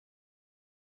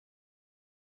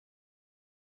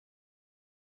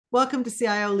Welcome to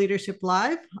CIO Leadership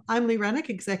Live. I'm Lee Rennick,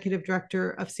 Executive Director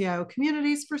of CIO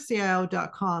Communities for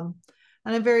CIO.com.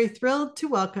 And I'm very thrilled to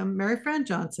welcome Maryfran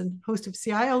Johnson, host of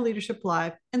CIO Leadership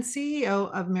Live and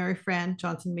CEO of Maryfran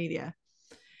Johnson Media.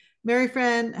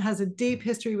 Maryfran has a deep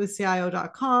history with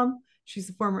CIO.com. She's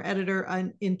the former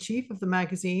editor-in-chief of the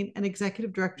magazine and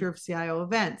executive director of CIO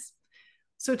events.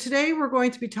 So today we're going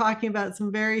to be talking about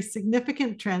some very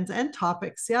significant trends and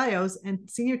topics CIOs and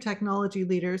senior technology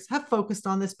leaders have focused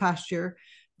on this past year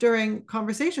during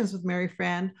conversations with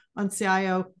Maryfran on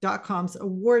CIO.com's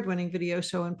award-winning video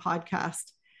show and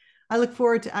podcast. I look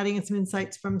forward to adding in some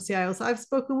insights from CIOs I've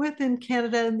spoken with in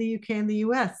Canada and the UK and the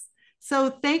US.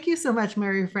 So thank you so much,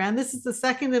 Maryfran. This is the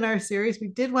second in our series. We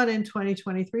did one in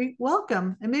 2023.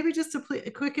 Welcome. And maybe just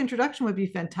a quick introduction would be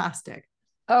fantastic.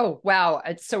 Oh, wow.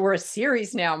 So we're a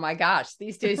series now. My gosh,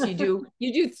 these days you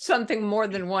do something more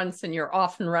than once and you're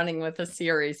off and running with a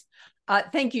series.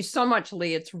 Thank you so much,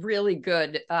 Lee. It's really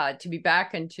good to be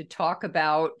back and to talk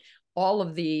about all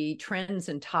of the trends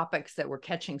and topics that were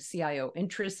catching CIO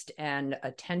interest and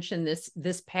attention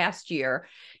this past year.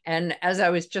 And as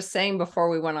I was just saying before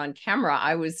we went on camera,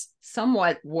 I was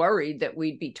somewhat worried that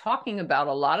we'd be talking about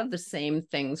a lot of the same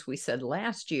things we said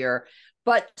last year.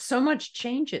 But so much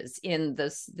changes in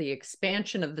the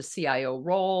expansion of the CIO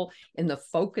role, in the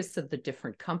focus of the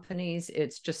different companies.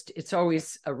 It's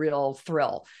always a real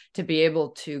thrill to be able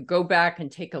to go back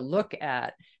and take a look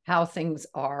at how things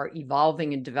are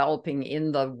evolving and developing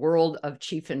in the world of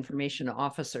chief information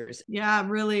officers. Yeah,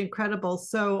 really incredible.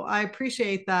 So I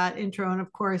appreciate that intro. And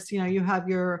of course, you have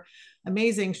your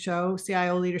amazing show,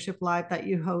 CIO Leadership Live, that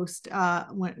you host,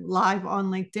 went live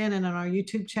on LinkedIn and on our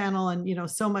YouTube channel. And,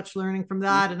 so much learning from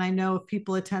that. And I know if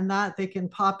people attend that, they can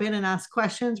pop in and ask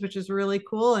questions, which is really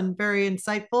cool and very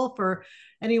insightful for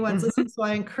anyone's listening. So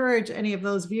I encourage any of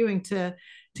those viewing to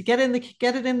get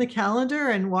it in the calendar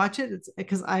and watch it. It's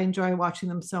because I enjoy watching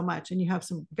them so much. And you have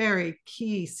some very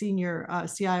key senior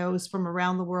CIOs from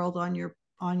around the world on your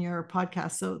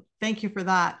podcast. So thank you for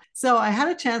that. So I had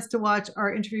a chance to watch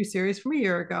our interview series from a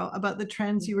year ago about the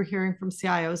trends you were hearing from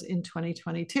CIOs in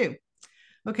 2022.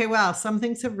 Okay, wow, some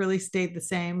things have really stayed the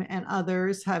same and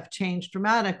others have changed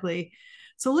dramatically.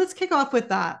 So let's kick off with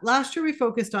that. Last year, we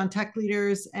focused on tech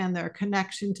leaders and their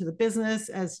connection to the business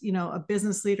as, a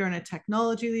business leader and a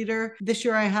technology leader. This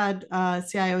year, I had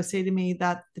CIOs say to me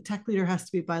that the tech leader has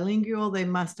to be bilingual. They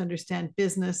must understand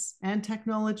business and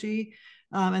technology.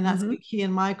 And that's been key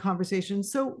in my conversation.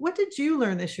 So what did you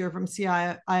learn this year from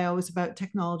CIOs about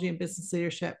technology and business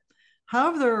leadership?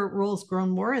 How have their roles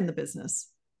grown more in the business?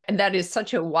 And that is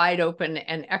such a wide open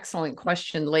and excellent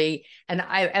question, Lee. And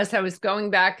as I was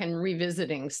going back and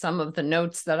revisiting some of the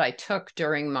notes that I took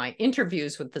during my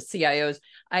interviews with the CIOs,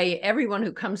 everyone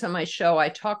who comes on my show, I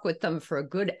talk with them for a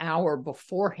good hour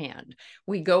beforehand.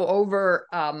 We go over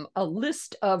a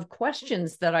list of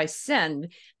questions that I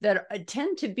send that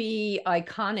tend to be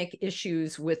iconic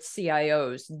issues with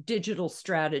CIOs, digital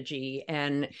strategy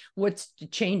and what's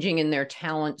changing in their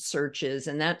talent searches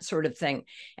and that sort of thing.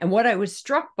 And what I was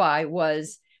struck by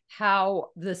was how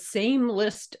the same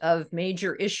list of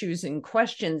major issues and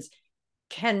questions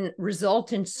can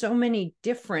result in so many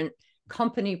different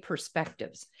company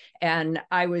perspectives. And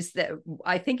I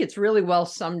think it's really well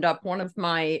summed up. One of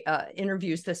my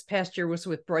interviews this past year was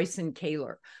with Bryson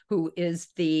Kaler, who is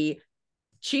the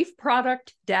Chief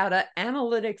Product, Data,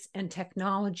 Analytics, and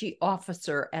Technology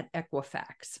Officer at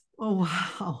Equifax. Oh,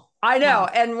 wow. I know. Wow.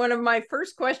 And one of my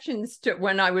first questions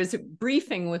when I was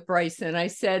briefing with Bryson, I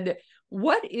said,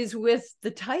 what is with the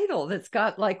title that's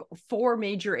got like 4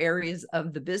 major areas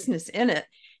of the business in it?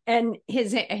 And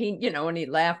he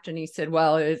laughed and he said,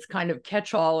 well, it's kind of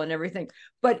catch-all and everything.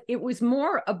 But it was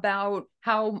more about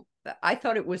how I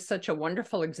thought it was such a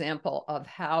wonderful example of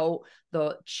how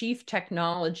the chief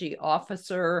technology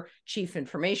officer, chief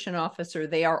information officer,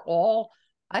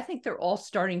 I think they're all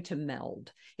starting to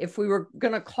meld. If we were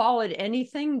going to call it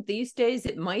anything these days,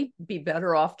 it might be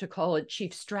better off to call it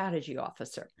chief strategy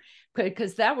officer,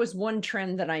 because that was one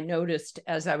trend that I noticed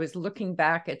as I was looking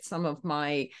back at some of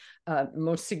my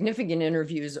most significant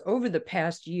interviews over the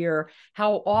past year,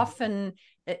 how often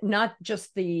not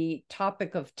just the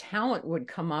topic of talent would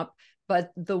come up,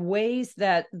 but the ways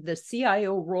that the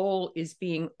CIO role is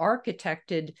being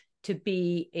architected to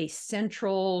be a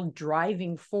central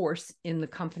driving force in the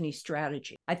company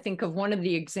strategy. I think of one of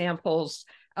the examples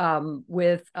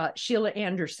with Sheila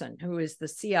Anderson, who is the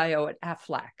CIO at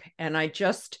Aflac. And I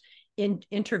just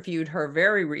interviewed her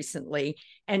very recently.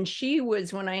 And she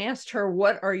was, when I asked her,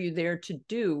 what are you there to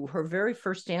do? Her very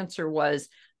first answer was,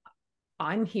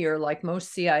 I'm here, like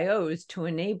most CIOs, to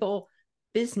enable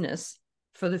business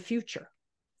for the future.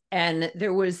 And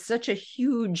there was such a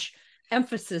huge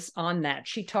emphasis on that.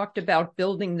 She talked about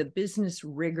building the business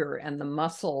rigor and the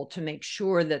muscle to make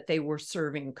sure that they were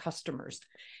serving customers.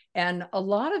 And a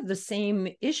lot of the same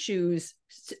issues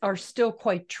are still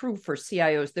quite true for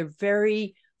CIOs. They're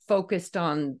very focused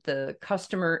on the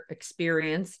customer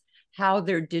experience, how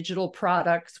their digital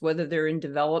products, whether they're in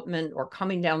development or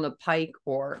coming down the pike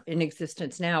or in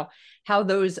existence now, how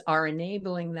those are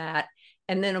enabling that.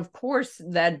 And then, of course,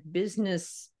 that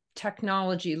business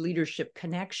technology leadership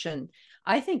connection,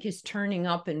 I think, is turning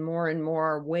up in more and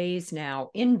more ways now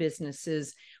in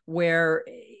businesses where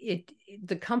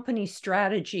the company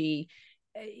strategy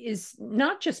is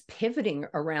not just pivoting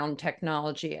around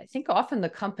technology. I think often the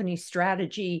company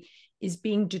strategy is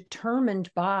being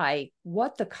determined by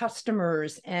what the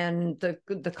customers and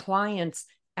the clients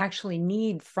actually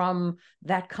need from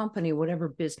that company, whatever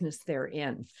business they're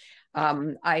in.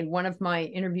 One of my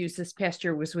interviews this past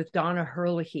year was with Donna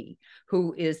Herlihy,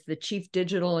 who is the Chief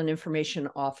Digital and Information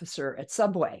Officer at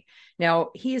Subway. Now,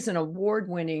 he is an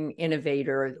award-winning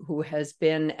innovator who has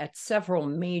been at several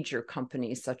major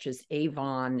companies such as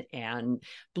Avon and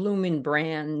Bloomin'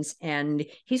 Brands, and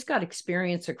he's got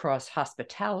experience across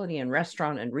hospitality and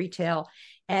restaurant and retail.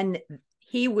 And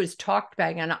he was talked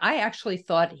back, and I actually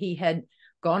thought he had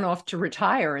gone off to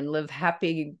retire and live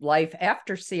happy life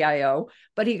after CIO,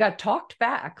 but he got talked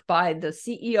back by the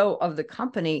CEO of the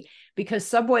company because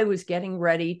Subway was getting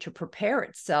ready to prepare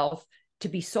itself to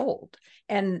be sold.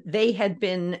 And they had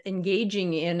been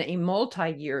engaging in a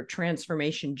multi-year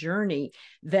transformation journey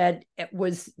that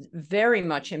was very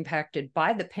much impacted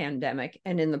by the pandemic.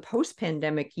 And in the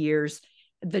post-pandemic years,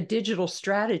 the digital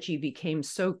strategy became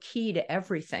so key to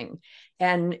everything.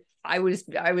 And I was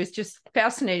just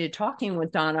fascinated talking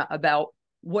with Donna about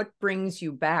what brings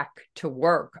you back to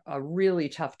work, a really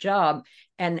tough job,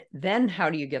 and then how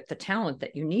do you get the talent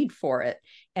that you need for it?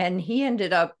 And he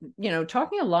ended up,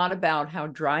 talking a lot about how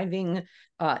driving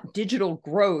digital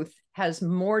growth has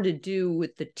more to do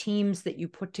with the teams that you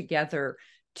put together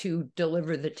to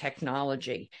deliver the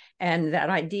technology. And that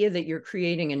idea that you're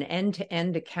creating an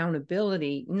end-to-end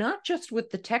accountability, not just with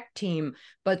the tech team,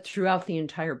 but throughout the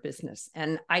entire business.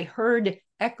 And I heard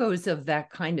echoes of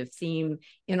that kind of theme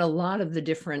in a lot of the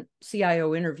different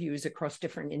CIO interviews across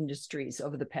different industries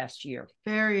over the past year.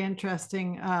 Very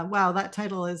interesting. Wow, that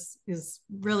title is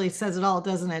really says it all,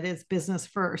 doesn't it? It's business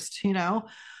first,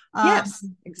 Yes,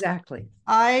 exactly.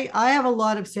 I have a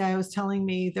lot of CIOs telling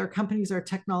me their companies are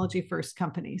technology first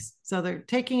companies. So they're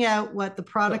taking out what the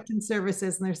product and service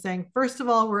is, and they're saying, first of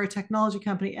all, we're a technology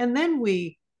company, and then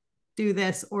we do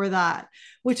this or that,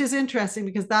 which is interesting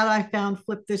because that I found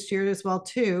flipped this year as well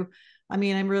too. I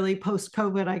mean, I'm really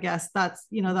post-COVID, I guess that's,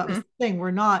 that was the thing.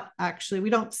 We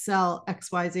don't sell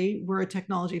XYZ. We're a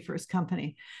technology first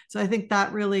company. So I think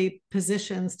that really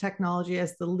positions technology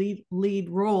as the lead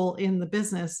role in the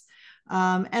business.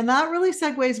 And that really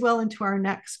segues well into our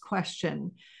next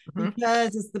question,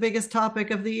 because it's the biggest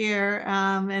topic of the year.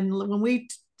 And when we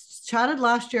chatted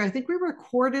last year, I think we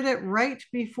recorded it right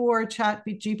before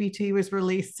ChatGPT was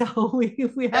released, so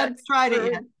we hadn't tried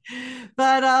it yet.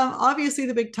 But obviously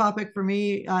the big topic for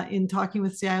me in talking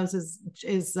with CIOs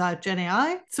is Gen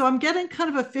AI. So I'm getting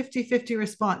kind of a 50-50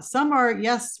 response. Some are,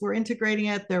 yes, we're integrating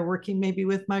it. They're working maybe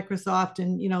with Microsoft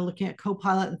and looking at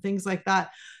Copilot and things like that.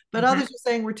 But others are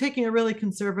saying we're taking a really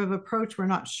conservative approach. We're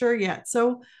not sure yet.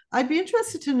 So I'd be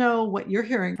interested to know what you're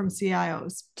hearing from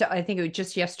CIOs. I think it was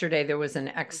just yesterday, there was an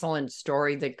excellent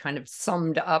story that kind of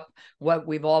summed up what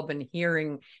we've all been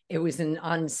hearing. It was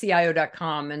on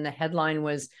CIO.com, and the headline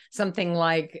was something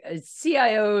like,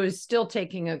 CIOs still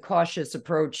taking a cautious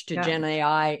approach to Gen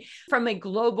AI from a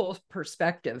global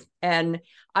perspective. And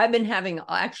I've been having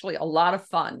actually a lot of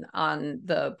fun on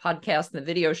the podcast and the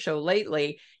video show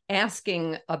lately,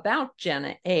 asking about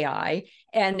Gen AI,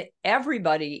 and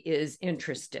everybody is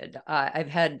interested. I've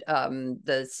had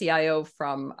the CIO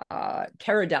from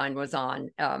Teradyne was on,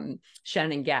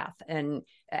 Shannon Gath, and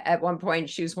at one point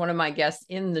she was one of my guests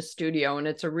in the studio, and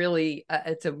it's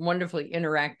a wonderfully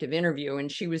interactive interview.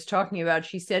 And she was talking about,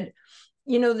 she said,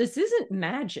 this isn't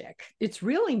magic, it's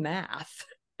really math.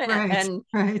 And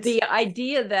the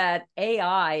idea that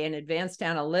AI and advanced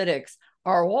analytics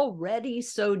are already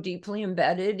so deeply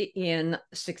embedded in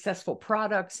successful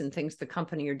products and things the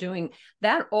company are doing,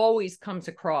 that always comes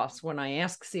across when I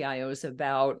ask CIOs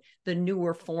about the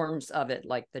newer forms of it,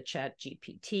 like the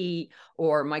ChatGPT,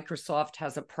 or Microsoft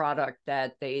has a product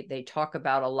that they talk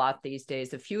about a lot these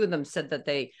days. A few of them said that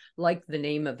they like the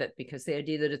name of it because the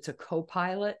idea that it's a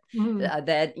co-pilot,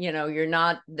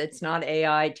 that, that's not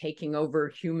AI taking over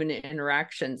human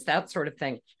interactions, that sort of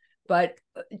thing. But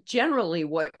generally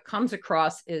what comes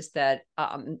across is that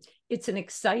it's an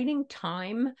exciting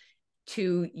time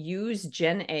to use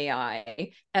Gen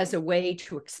AI as a way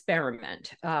to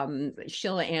experiment.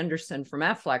 Sheila Anderson from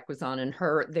Aflac was on, and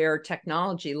their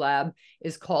technology lab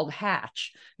is called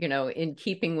Hatch, in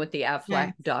keeping with the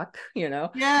Aflac duck, Yeah,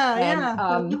 And yeah,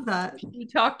 I love that. he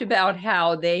talked about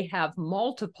how they have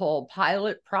multiple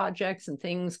pilot projects and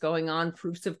things going on,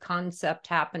 proofs of concept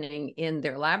happening in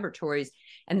their laboratories.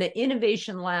 And the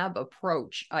innovation lab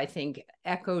approach, I think,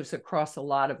 echoes across a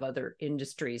lot of other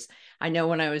industries. I know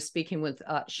when I was speaking with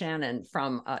Shannon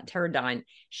from Teradyne,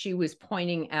 she was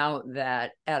pointing out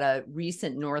that at a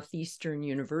recent Northeastern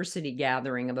University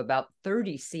gathering of about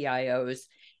 30 CIOs,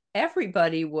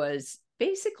 everybody was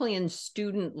basically in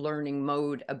student learning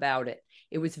mode about it.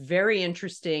 It was very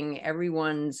interesting.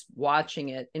 Everyone's watching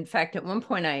it. In fact, at one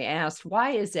point I asked,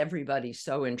 why is everybody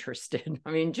so interested?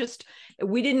 I mean,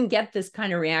 we didn't get this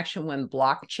kind of reaction when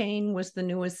blockchain was the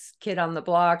newest kid on the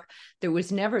block. There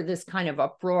was never this kind of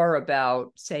uproar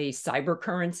about, say, cyber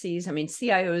currencies. I mean,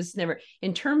 CIOs never,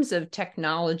 in terms of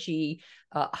technology,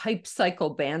 hype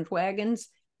cycle bandwagons,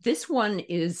 this one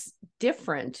is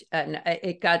different. And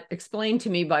it got explained to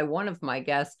me by one of my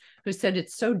guests who said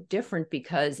it's so different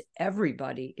because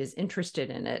everybody is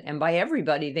interested in it. And by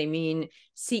everybody, they mean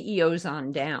CEOs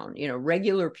on down.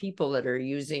 Regular people that are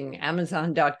using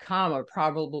Amazon.com are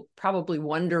probably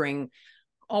wondering,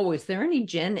 oh, is there any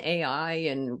Gen AI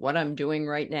in what I'm doing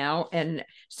right now? And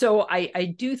so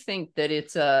I do think that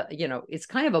it's it's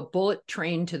kind of a bullet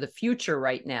train to the future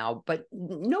right now, but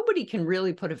nobody can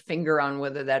really put a finger on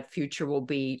whether that future will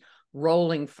be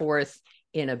rolling forth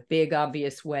in a big,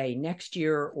 obvious way next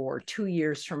year or 2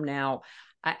 years from now.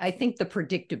 I think the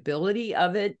predictability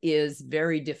of it is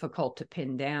very difficult to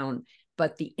pin down,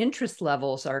 but the interest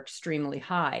levels are extremely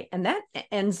high. And that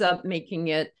ends up making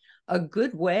it a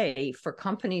good way for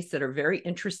companies that are very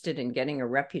interested in getting a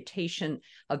reputation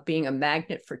of being a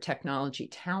magnet for technology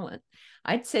talent.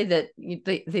 I'd say that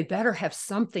they better have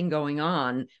something going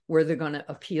on where they're going to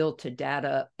appeal to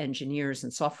data engineers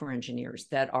and software engineers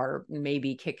that are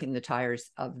maybe kicking the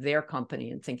tires of their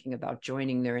company and thinking about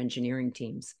joining their engineering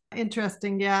teams.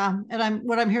 Interesting. Yeah. And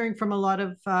what I'm hearing from a lot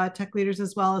of tech leaders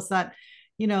as well is that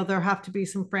there have to be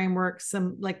some frameworks,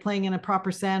 some like playing in a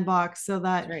proper sandbox so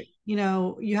that, right.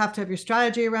 You have to have your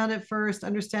strategy around it first,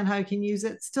 understand how you can use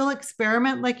it, still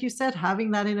experiment. Like you said,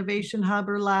 having that innovation hub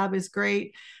or lab is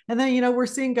great. And then, we're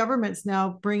seeing governments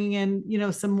now bringing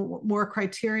in, some more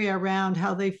criteria around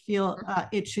how they feel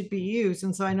it should be used.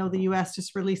 And so I know the US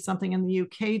just released something and the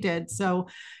UK did. So,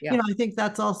 I think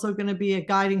that's also going to be a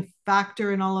guiding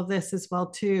factor in all of this as well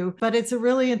too. But it's a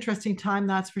really interesting time,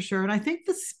 that's for sure. And I think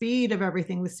the speed of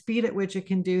everything, the speed at which it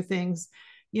can do things,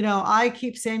 I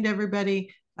keep saying to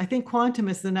everybody, I think quantum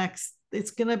is the next,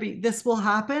 this will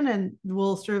happen and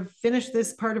we'll sort of finish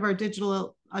this part of our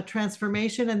digital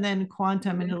transformation and then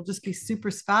quantum, and it'll just be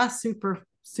super fast,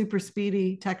 super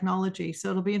speedy technology. So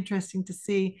it'll be interesting to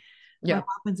see what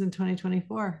happens in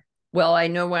 2024. Well, I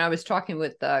know when I was talking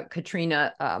with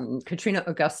Katrina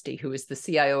Augusti, who is the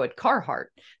CIO at Carhartt,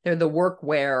 they're the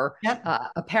workwear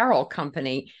apparel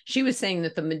company. She was saying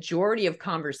that the majority of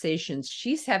conversations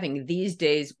she's having these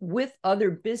days with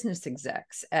other business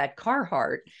execs at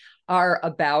Carhartt are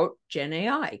about Gen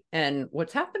AI and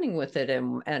what's happening with it.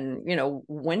 And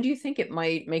when do you think it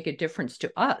might make a difference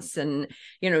to us? And,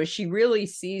 she really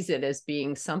sees it as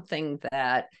being something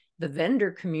that the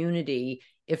vendor community,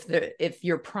 if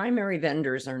your primary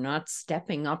vendors are not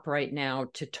stepping up right now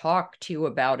to talk to you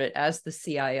about it as the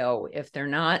CIO, if they're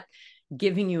not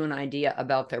giving you an idea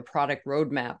about their product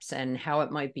roadmaps and how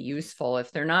it might be useful,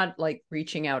 if they're not like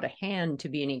reaching out a hand to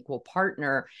be an equal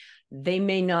partner, they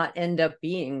may not end up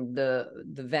being the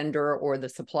vendor or the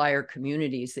supplier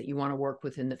communities that you want to work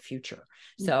with in the future.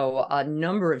 So a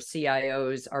number of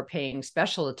CIOs are paying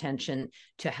special attention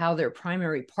to how their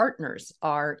primary partners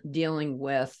are dealing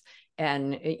with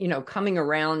and, coming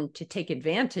around to take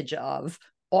advantage of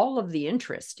all of the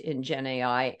interest in Gen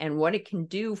AI and what it can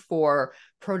do for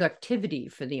productivity,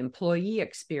 for the employee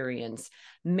experience,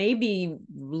 maybe a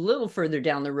little further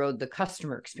down the road, the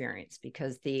customer experience,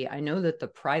 because I know that the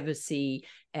privacy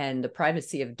and the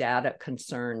privacy of data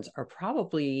concerns are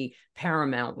probably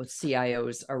paramount with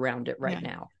CIOs around it right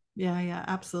now. Yeah,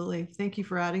 absolutely. Thank you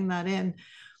for adding that in.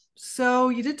 So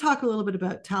you did talk a little bit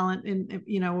about talent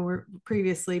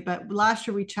previously, but last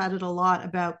year we chatted a lot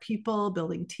about people,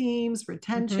 building teams,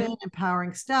 retention,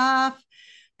 empowering staff.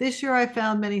 This year I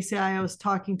found many CIOs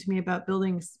talking to me about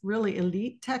building really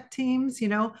elite tech teams,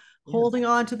 holding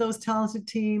on to those talented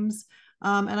teams,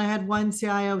 And I had one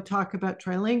CIO talk about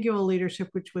trilingual leadership,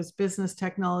 which was business,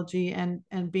 technology, and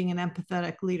being an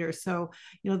empathetic leader. So,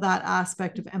 that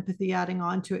aspect of empathy, adding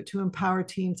on to it to empower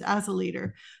teams as a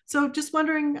leader. So just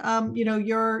wondering,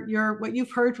 your what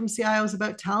you've heard from CIOs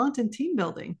about talent and team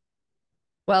building.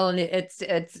 Well, and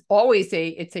it's always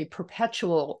a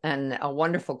perpetual and a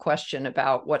wonderful question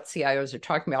about what CIOs are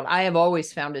talking about. I have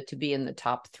always found it to be in the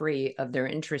top 3 of their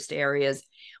interest areas.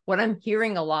 What I'm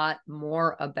hearing a lot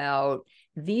more about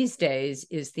these days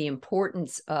is the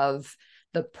importance of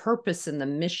the purpose and the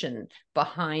mission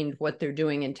behind what they're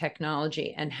doing in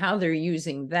technology and how they're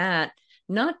using that,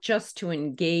 not just to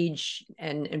engage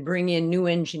and bring in new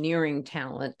engineering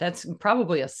talent. That's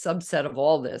probably a subset of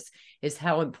all this, is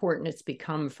how important it's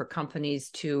become for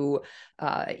companies to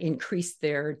increase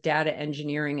their data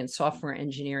engineering and software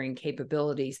engineering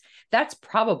capabilities. That's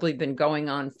probably been going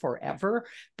on forever,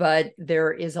 but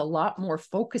there is a lot more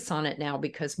focus on it now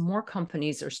because more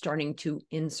companies are starting to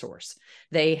insource.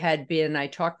 I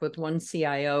talked with one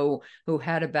CIO who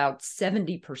had about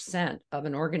 70% of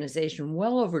an organization,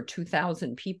 well over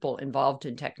 2,000 people involved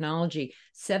in technology.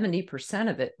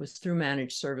 70% of it was through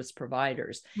managed service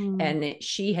providers. And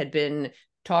she had been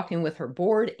talking with her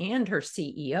board and her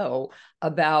CEO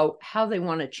about how they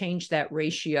want to change that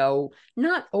ratio,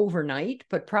 not overnight,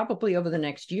 but probably over the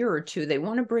next year or two. They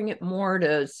want to bring it more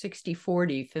to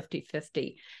 60-40,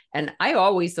 50-50. And I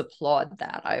always applaud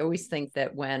that. I always think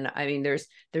that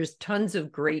there's tons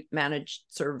of great managed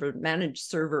server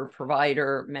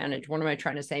provider,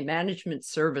 management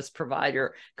service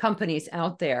provider companies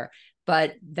out there,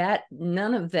 but that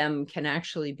none of them can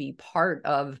actually be part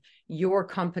of your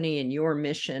company and your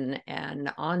mission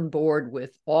and on board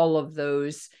with all of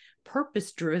those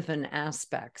purpose-driven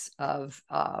aspects of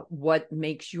what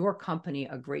makes your company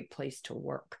a great place to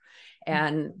work.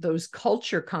 And those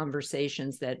culture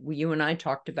conversations that you and I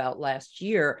talked about last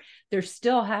year, they're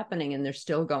still happening and they're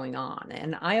still going on.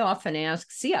 And I often ask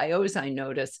CIOs, I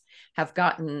notice, have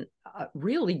gotten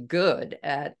really good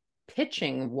at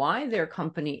pitching why their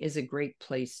company is a great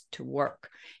place to work.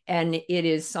 And it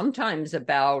is sometimes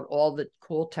about all the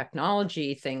cool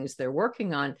technology things they're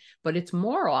working on, but it's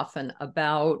more often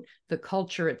about the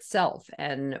culture itself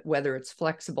and whether it's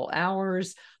flexible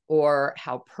hours or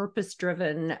how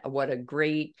purpose-driven, what a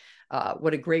great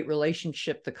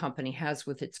relationship the company has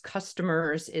with its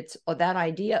customers. It's that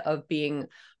idea of being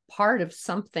part of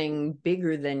something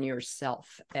bigger than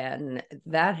yourself. And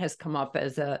that has come up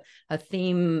as a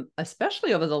theme,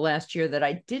 especially over the last year, that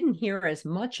I didn't hear as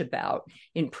much about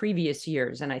in previous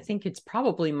years. And I think it's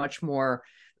probably much more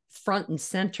front and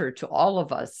center to all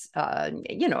of us,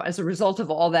 as a result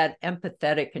of all that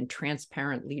empathetic and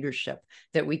transparent leadership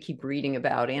that we keep reading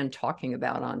about and talking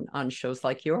about on shows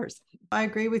like yours. I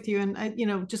agree with you.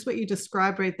 And, just what you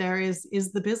described right there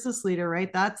is the business leader,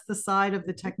 right? That's the side of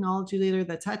the technology leader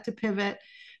that's had to pivot,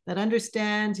 that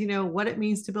understands, what it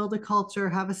means to build a culture,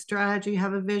 have a strategy,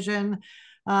 have a vision.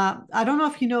 I don't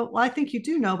know if you know, well, I think you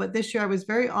do know, but this year I was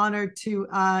very honored to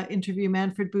interview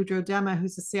Manfred Boudreau-Dema,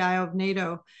 who's the CIO of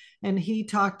NATO. And he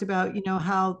talked about,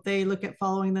 how they look at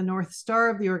following the North Star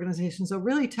of the organization. So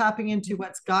really tapping into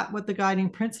what the guiding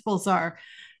principles are.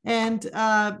 And,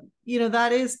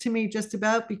 that is to me just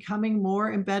about becoming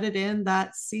more embedded in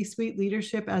that C-suite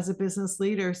leadership as a business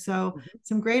leader. So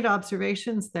some great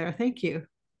observations there. Thank you.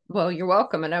 Well, you're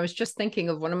welcome. And I was just thinking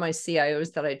of one of my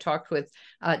CIOs that I talked with,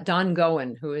 Don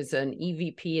Goen, who is an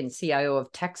EVP and CIO of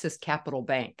Texas Capital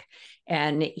Bank.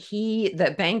 And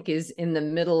the bank is in the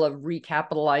middle of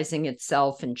recapitalizing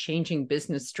itself and changing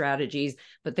business strategies,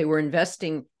 but they were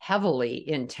investing heavily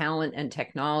in talent and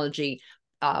technology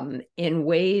in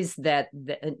ways that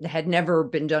had never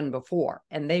been done before.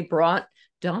 And they brought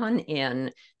Don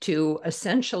in to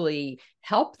essentially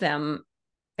help them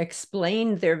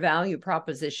explain their value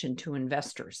proposition to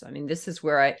investors. I mean, this is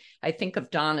where I think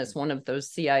of Don as one of those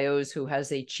CIOs who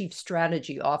has a chief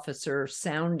strategy officer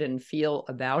sound and feel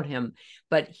about him.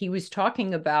 But he was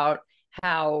talking about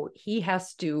how he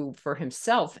has to, for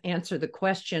himself, answer the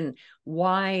question,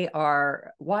 why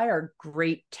are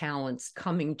great talents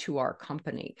coming to our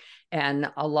company?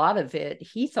 And a lot of it,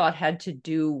 he thought, had to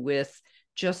do with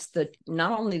just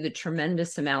not only the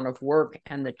tremendous amount of work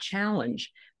and the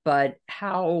challenge, but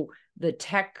how the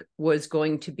tech was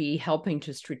going to be helping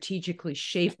to strategically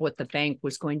shape what the bank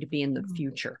was going to be in the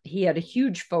future. He had a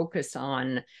huge focus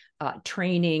on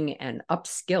training and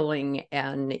upskilling,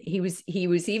 and he was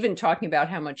even talking about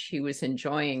how much he was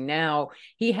enjoying now.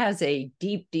 He has a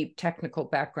deep technical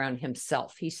background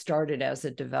himself. He started as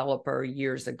a developer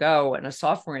years ago and a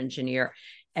software engineer.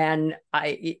 And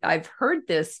I've heard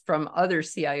this from other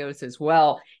CIOs as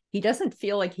well. he doesn't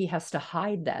feel like he has to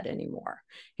hide that anymore.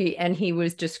 He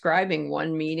was describing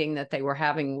one meeting that they were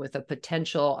having with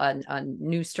a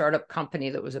new startup company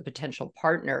that was a potential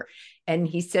partner. And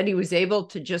he said he was able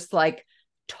to just like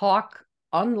talk,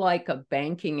 unlike a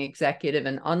banking executive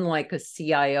and unlike a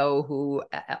CIO who,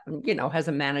 has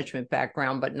a management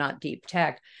background, but not deep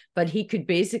tech, but he could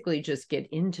basically just get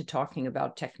into talking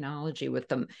about technology with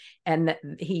them. And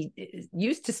he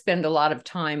used to spend a lot of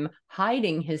time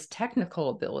hiding his technical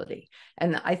ability.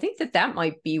 And I think that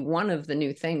might be one of the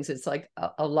new things. It's like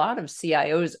a lot of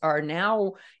CIOs are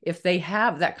now, if they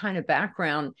have that kind of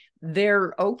background,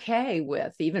 they're okay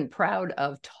with, even proud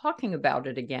of talking about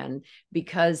it again,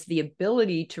 because the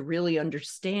ability to really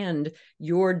understand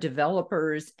your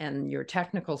developers and your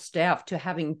technical staff, to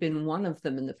having been one of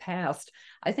them in the past,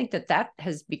 I think that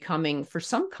has becoming, for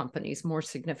some companies, more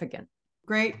significant.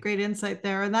 Great insight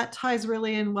there. And that ties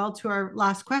really in well to our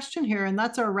last question here. And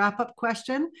that's our wrap-up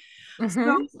question.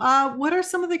 So what are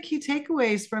some of the key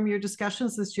takeaways from your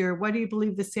discussions this year? What do you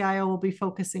believe the CIO will be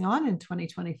focusing on in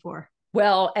 2024?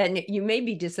 Well, and you may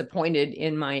be disappointed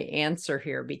in my answer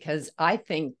here, because I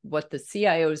think what the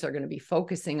CIOs are going to be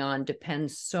focusing on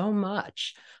depends so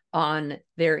much on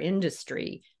their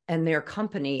industry and their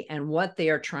company and what they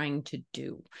are trying to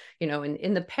do.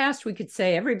 In the past, we could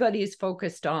say everybody is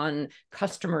focused on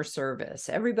customer service.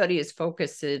 Everybody is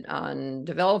focused on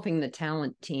developing the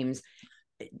talent teams.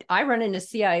 I run into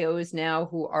CIOs now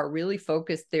who are really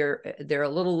focused. They're a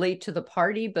little late to the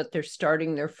party, but they're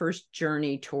starting their first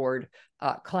journey toward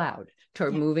cloud,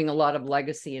 toward moving a lot of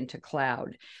legacy into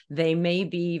cloud. They may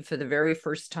be, for the very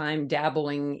first time,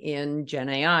 dabbling in Gen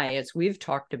AI, as we've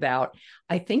talked about.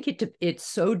 I think it's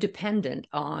so dependent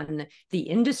on the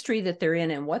industry that they're in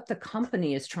and what the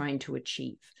company is trying to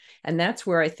achieve. And that's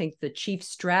where I think the chief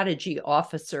strategy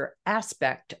officer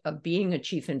aspect of being a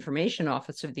chief information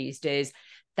officer these days,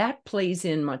 that plays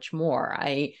in much more.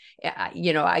 I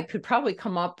could probably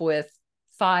come up with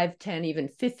 5, 10, even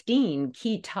 15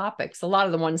 key topics, a lot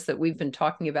of the ones that we've been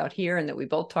talking about here and that we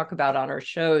both talk about on our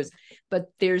shows, but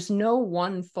there's no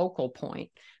one focal point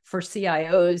for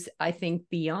CIOs, I think,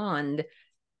 beyond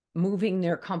moving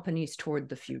their companies toward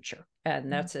the future.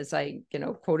 And that's, as I,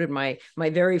 quoted my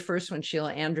very first one,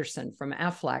 Sheila Anderson from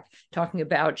Aflac, talking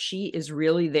about she is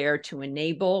really there to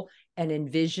enable and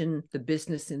envision the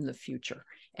business in the future.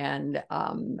 And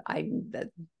I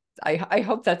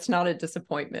hope that's not a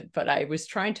disappointment, but I was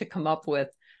trying to come up with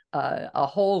a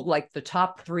whole, like the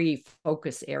top 3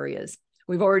 focus areas.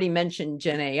 We've already mentioned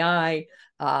Gen AI.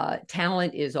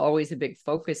 Talent is always a big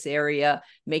focus area,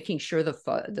 making sure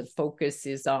the focus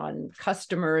is on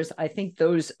customers. I think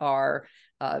those are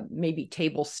maybe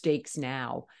table stakes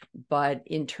now. But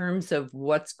in terms of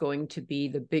what's going to be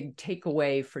the big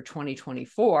takeaway for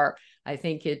 2024, I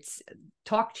think it's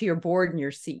talk to your board and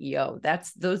your CEO.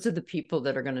 Those are the people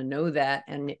that are going to know that.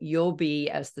 And you'll be,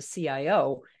 as the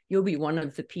CIO, you'll be one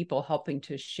of the people helping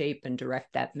to shape and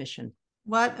direct that mission.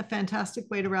 What a fantastic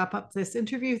way to wrap up this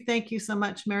interview. Thank you so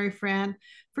much, Maryfran,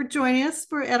 for joining us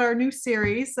at our new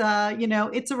series.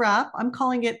 It's a wrap. I'm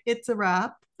calling it It's a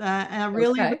Wrap.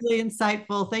 Really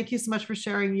insightful. Thank you so much for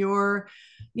sharing your,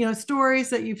 stories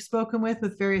that you've spoken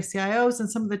with various CIOs and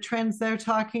some of the trends they're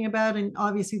talking about, and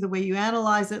obviously the way you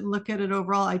analyze it and look at it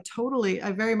overall.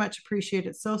 I very much appreciate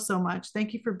it so much.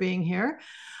 Thank you for being here.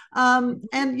 And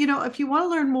if you want to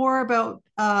learn more about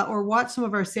or watch some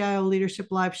of our CIO Leadership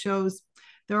Live shows,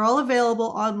 they're all available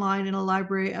online in a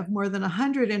library of more than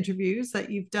 100 interviews that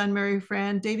you've done,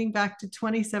 Maryfran, dating back to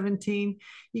 2017.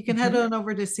 You can head on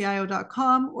over to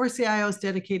CIO.com or CIO's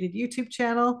dedicated YouTube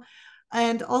channel.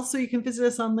 And also you can visit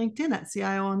us on LinkedIn at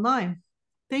CIO Online.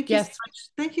 Thank you so much.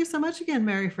 Thank you so much again,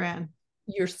 Maryfran.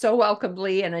 You're so welcome,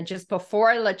 Lee. And just before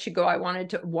I let you go,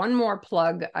 one more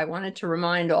plug. I wanted to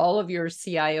remind all of your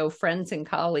CIO friends and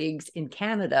colleagues in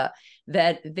Canada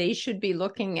that they should be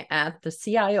looking at the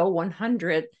CIO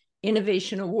 100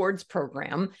 Innovation Awards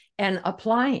program and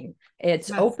applying.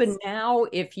 It's open now.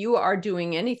 If you are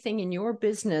doing anything in your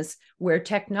business where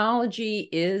technology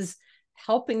is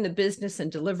helping the business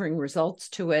and delivering results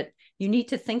to it, you need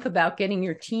to think about getting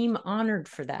your team honored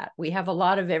for that. We have a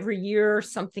lot of, every year,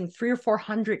 something 300 or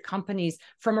 400 companies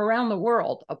from around the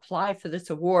world apply for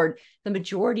this award. The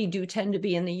majority do tend to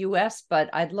be in the US, but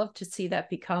I'd love to see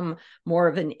that become more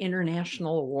of an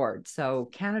international award. So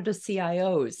Canada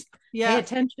CIOs, pay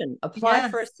attention, apply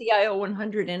for a CIO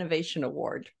 100 Innovation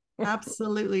Award.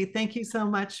 Absolutely. Thank you so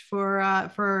much for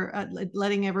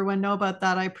letting everyone know about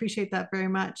that. I appreciate that very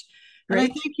much. And I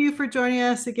thank you for joining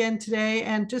us again today,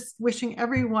 and just wishing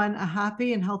everyone a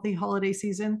happy and healthy holiday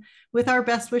season with our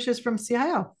best wishes from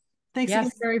CIO. Thanks again,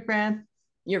 Maryfran.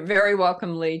 You're very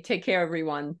welcome, Lee. Take care,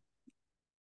 everyone.